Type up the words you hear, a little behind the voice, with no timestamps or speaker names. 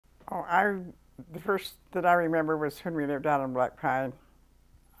The first that I remember was when we lived out in Black Pine,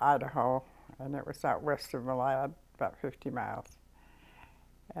 Idaho, and it was out west of Malad, about 50 miles.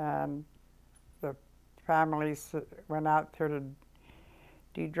 And the families went out there to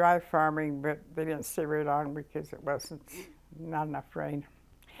do dry farming, but they didn't stay very long because it wasn't not enough rain.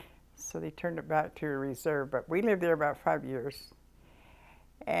 So they turned it back to a reserve. But we lived there about 5 years.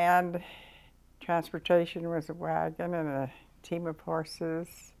 And transportation was a wagon and a team of horses,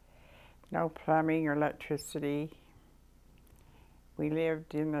 no plumbing or electricity. We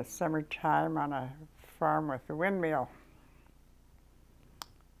lived in the summertime on a farm with a windmill.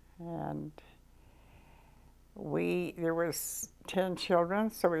 And there was 10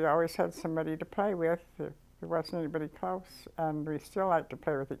 children, so we always had somebody to play with if there wasn't anybody close, and we still liked to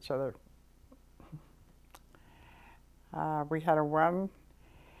play with each other. We had a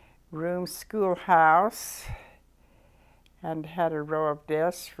one-room schoolhouse and had a row of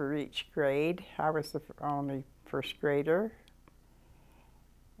desks for each grade. I was the only first grader,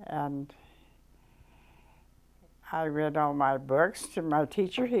 and I read all my books to my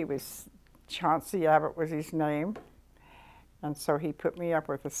teacher. Chauncey Abbott was his name. And so he put me up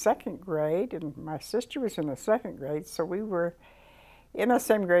with the second grade, and my sister was in the second grade, so we were in the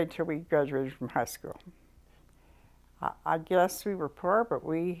same grade till we graduated from high school. I guess we were poor, but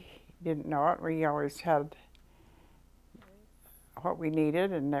we didn't know it. We always had what we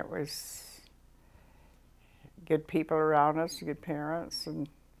needed, and that was good people around us, good parents,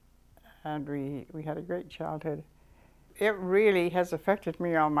 and we had a great childhood. It really has affected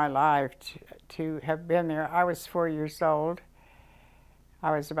me all my life to have been there. I was 4 years old.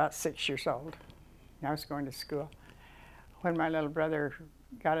 I was about 6 years old. I was going to school when my little brother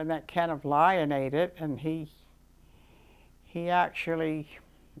got in that can of lye and ate it, and he actually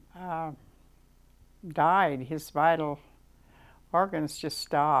died. His vital organs just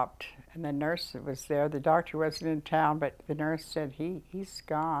stopped, and the nurse that was there, the doctor wasn't in town, but the nurse said, he's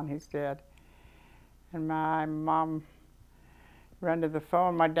gone, he's dead. And my mom ran to the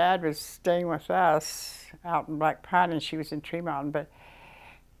phone. My dad was staying with us out in Black Pine, and she was in Tremont, but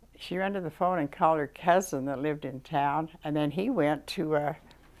she ran to the phone and called her cousin that lived in town, and then he went to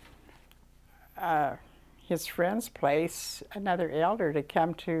his friend's place, another elder, to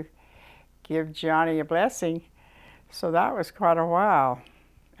come to give Johnny a blessing. So that was quite a while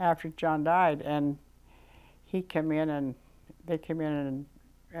after John died, and he came in, and they came in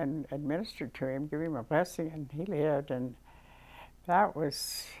and administered to him, gave him a blessing, and he lived. And that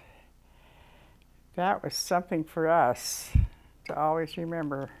was something for us to always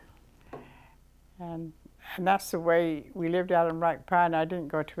remember. And that's the way we lived out in Black Pine. I didn't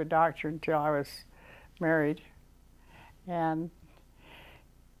go to a doctor until I was married. And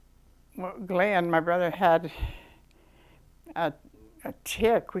Glenn, my brother, had a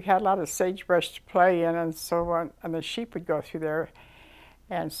tick. We had a lot of sagebrush to play in, and so and the sheep would go through there.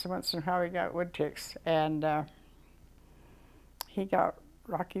 And so once in a while we got wood ticks, and he got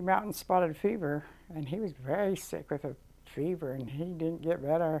Rocky Mountain spotted fever, and he was very sick with a fever, and he didn't get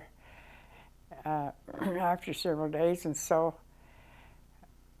better after several days. And so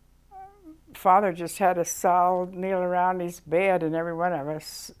Father just had us all kneel around his bed, and every one of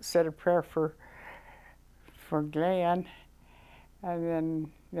us said a prayer for Glenn,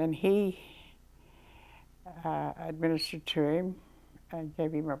 and then he administered to him and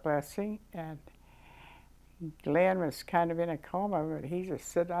gave him a blessing. And Glenn was kind of in a coma, but he just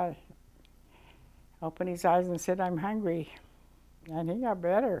said, I opened his eyes and said, I'm hungry. And he got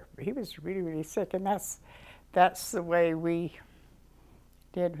better. He was really, really sick, and that's the way we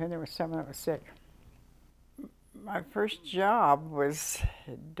did when there was someone that was sick. My first job was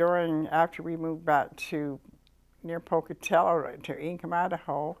after we moved back to near Pocatello to Ingham,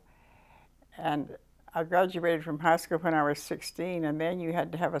 Idaho, and I graduated from high school when I was 16, and then you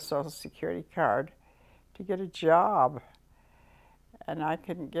had to have a Social Security card to get a job, and I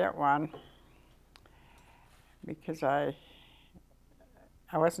couldn't get one because I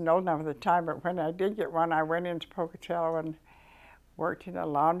wasn't old enough at the time. But when I did get one, I went into Pocatello and worked in a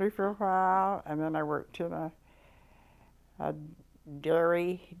laundry for a while, and then I worked in a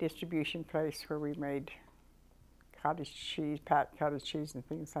dairy distribution place where we made cottage cheese, packed cottage cheese and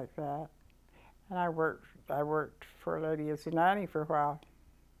things like that. And I worked for a lady as a nanny for a while.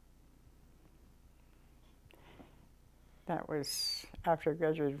 That was after I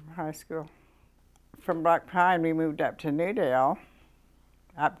graduated from high school. From Black Pine, we moved up to Newdale,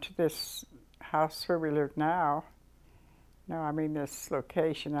 up to this house where we live now. No, I mean this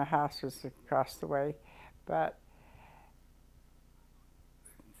location. The house was across the way, but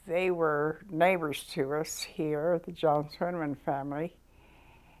they were neighbors to us here, the Schwendiman family.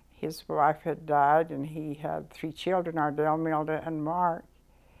 his wife had died, and he had 3 children, Ardell, Milda, and Mark.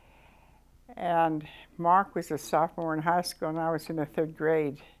 And Mark was a sophomore in high school, and I was in the 3rd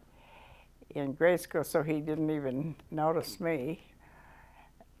grade in grade school, so he didn't even notice me.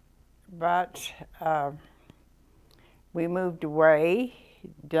 But we moved away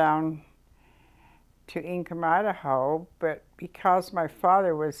down to Ingham, Idaho, but because my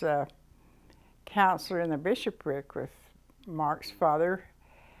father was a counselor in the bishopric with Mark's father,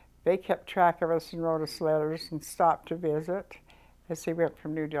 they kept track of us and wrote us letters and stopped to visit as he went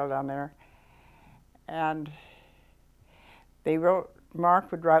from New Deal down there. And they wrote,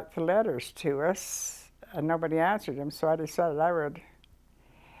 Mark would write the letters to us, and nobody answered them, so I decided I would.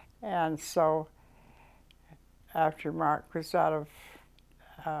 And so after Mark was out of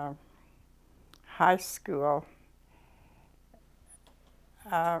high school,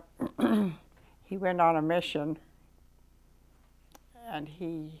 he went on a mission, and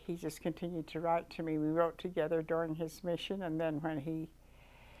he just continued to write to me. We wrote together during his mission, and then when he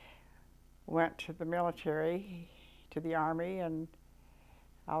went to the military, to the Army, and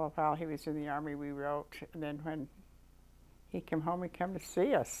all the while he was in the Army, we wrote. And then when he came home, he came to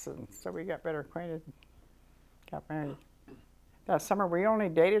see us, and so we got better acquainted, got married. That summer, we only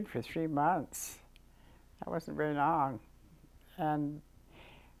dated for 3 months. That wasn't very long. And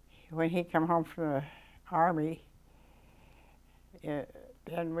when he came home from the Army,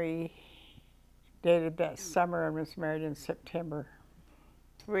 then we dated that summer and was married in September.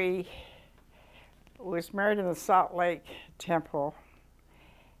 We was married in the Salt Lake Temple,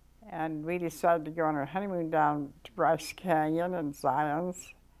 and we decided to go on our honeymoon down to Bryce Canyon and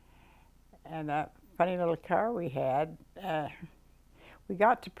Zion's, and that funny little car we had. We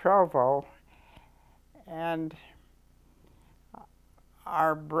got to Provo, and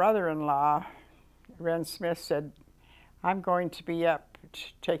our brother-in-law, Ren Smith, said, I'm going to be up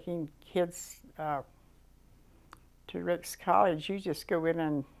taking kids to Rick's College. You just go in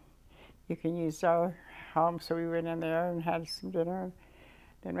and you can use our home. So we went in there and had some dinner and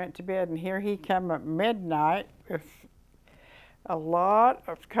then went to bed. And here he came at midnight with a lot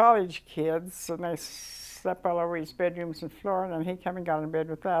of college kids, and they slept all over his bedrooms and floor, and then he came and got in bed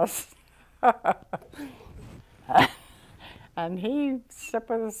with us. And he slept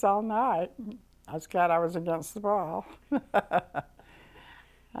with us all night. I was glad I was against the wall.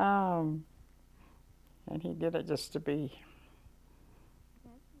 And he did it just because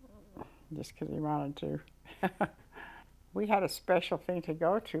he wanted to. We had a special thing to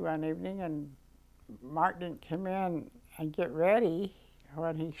go to one evening, and Mark didn't come in and get ready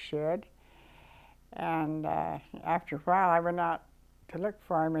when he should. And after a while, I went out to look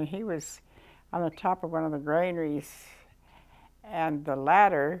for him, and he was on the top of one of the granaries, and the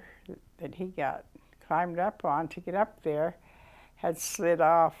ladder that he got climbed up on to get up there had slid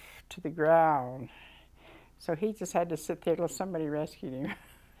off to the ground. So he just had to sit there till somebody rescued him.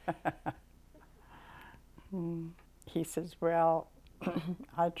 He says, well,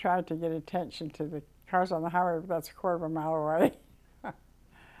 I tried to get attention to the cars on the highway, but that's a 1/4 mile away.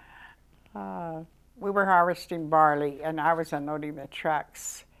 We were harvesting barley, and I was unloading the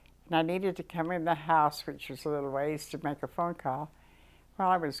trucks. And I needed to come in the house, which was a little ways, to make a phone call. While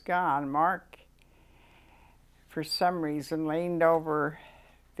I was gone, Mark, for some reason, leaned over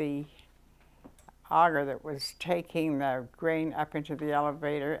the auger that was taking the grain up into the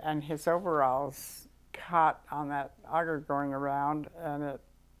elevator, and his overalls caught on that auger going around, and it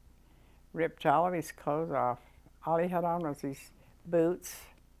ripped all of his clothes off. All he had on was his boots,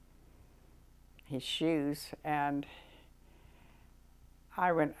 his shoes, and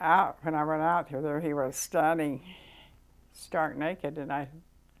when I went out there he was standing stark naked, and I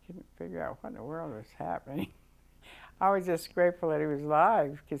couldn't figure out what in the world was happening. I was just grateful that he was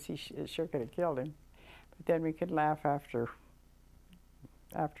alive, because it sure could have killed him. But then we could laugh after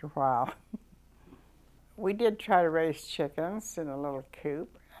a while. We did try to raise chickens in a little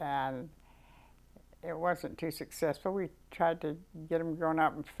coop, and it wasn't too successful. We tried to get them grown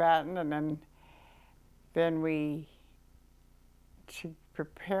up and fattened, and then we, to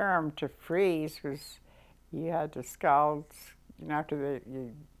prepare them to freeze, was you had to scald, after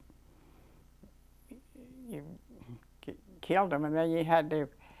you killed them, and then you had to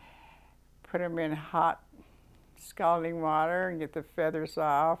put them in hot scalding water and get the feathers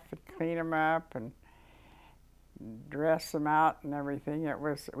off and clean them up and dress them out and everything.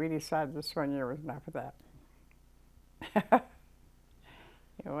 We decided this one year was enough of that.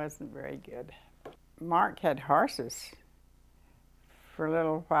 It wasn't very good. Mark had horses for a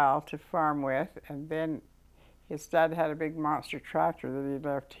little while to farm with, and then his dad had a big monster tractor that he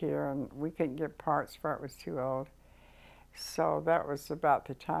left here, and we couldn't get parts for it, was too old. So that was about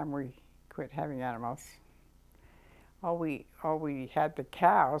the time we quit having animals. We had the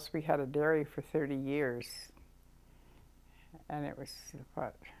cows. We had a dairy for 30 years. And it was,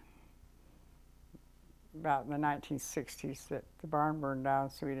 what, about in the 1960s that the barn burned down,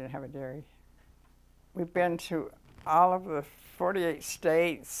 so we didn't have a dairy. We've been to all of the 48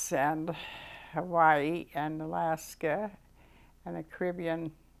 states and Hawaii and Alaska and the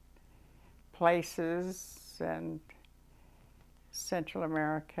Caribbean places and Central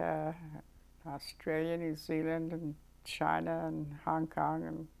America, Australia, New Zealand, and China, and Hong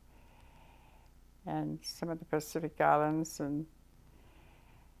Kong, and some of the Pacific Islands, and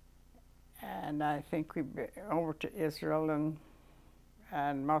I think we've been over to Israel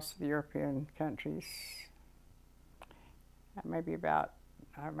and most of the European countries. Maybe about,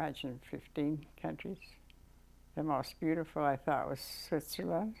 I imagine, 15 countries. The most beautiful I thought was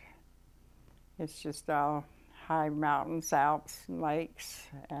Switzerland. It's just all high mountains, Alps, and lakes,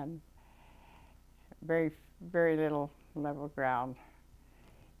 and very, very little level ground.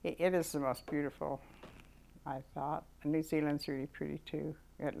 It is the most beautiful, I thought. And New Zealand's really pretty too.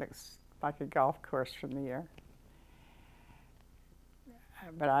 It looks like a golf course from the air.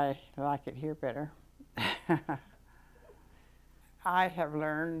 But I like it here better. I have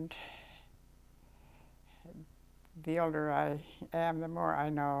learned, the older I am, the more I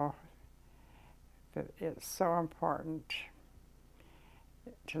know that it's so important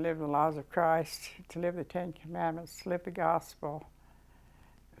to live the laws of Christ, to live the Ten Commandments, to live the gospel.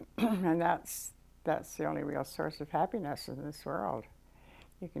 And that's the only real source of happiness in this world.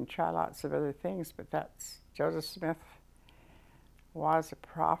 You can try lots of other things, but that's, Joseph Smith was a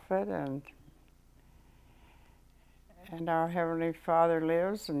prophet, and our Heavenly Father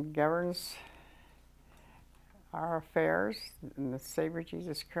lives and governs our affairs, and the Savior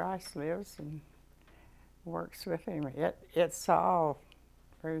Jesus Christ lives and works with Him. It's all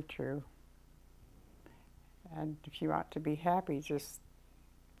very true. And if you want to be happy, just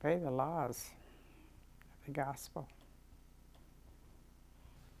obey the laws of the gospel.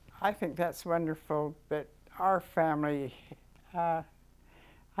 I think that's wonderful that our family, I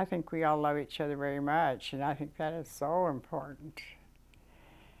think we all love each other very much, and I think that is so important,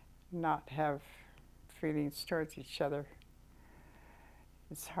 not have feelings towards each other.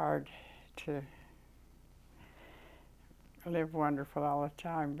 It's hard to live wonderful all the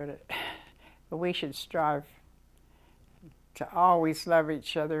time, but we should strive to always love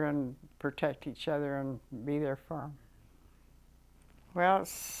each other and protect each other and be there for them. Well,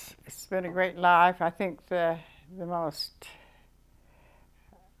 it's been a great life. I think the most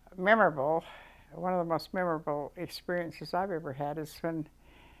memorable, one of the most memorable experiences I've ever had is when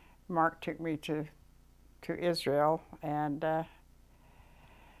Mark took me to Israel, and that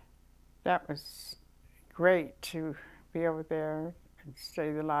was great to be over there and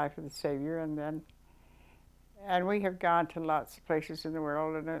study the life of the Savior. And we have gone to lots of places in the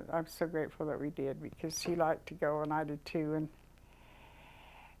world, and I'm so grateful that we did, because he liked to go and I did too.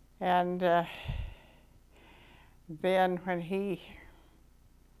 And then when he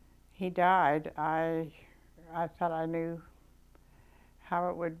died, I thought I knew how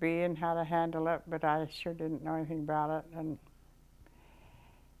it would be and how to handle it, but I sure didn't know anything about it.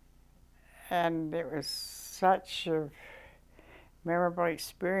 And it was such a memorable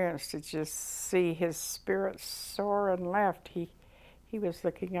experience to just see his spirit soar and left. He was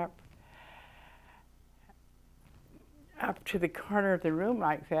looking up to the corner of the room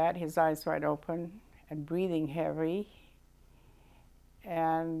like that, his eyes wide open and breathing heavy,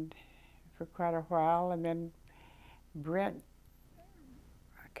 and for quite a while. And then Brent,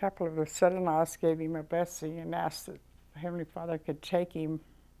 a couple of the son-in-laws, gave him a blessing and asked that Heavenly Father could take him,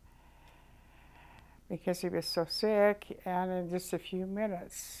 because he was so sick. And in just a few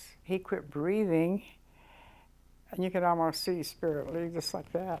minutes he quit breathing, and you could almost see his spirit leave just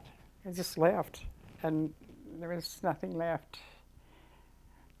like that. It just left, and there was nothing left,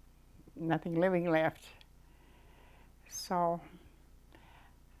 nothing living left. So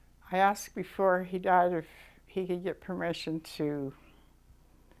I asked before he died if he could get permission to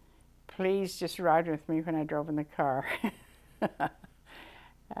please just ride with me when I drove in the car.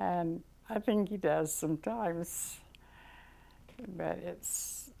 And I think he does sometimes, but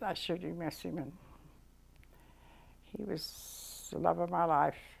I sure do miss him, and he was the love of my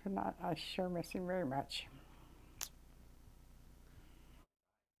life, and I sure miss him very much.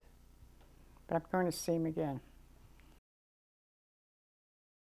 But I'm going to see him again.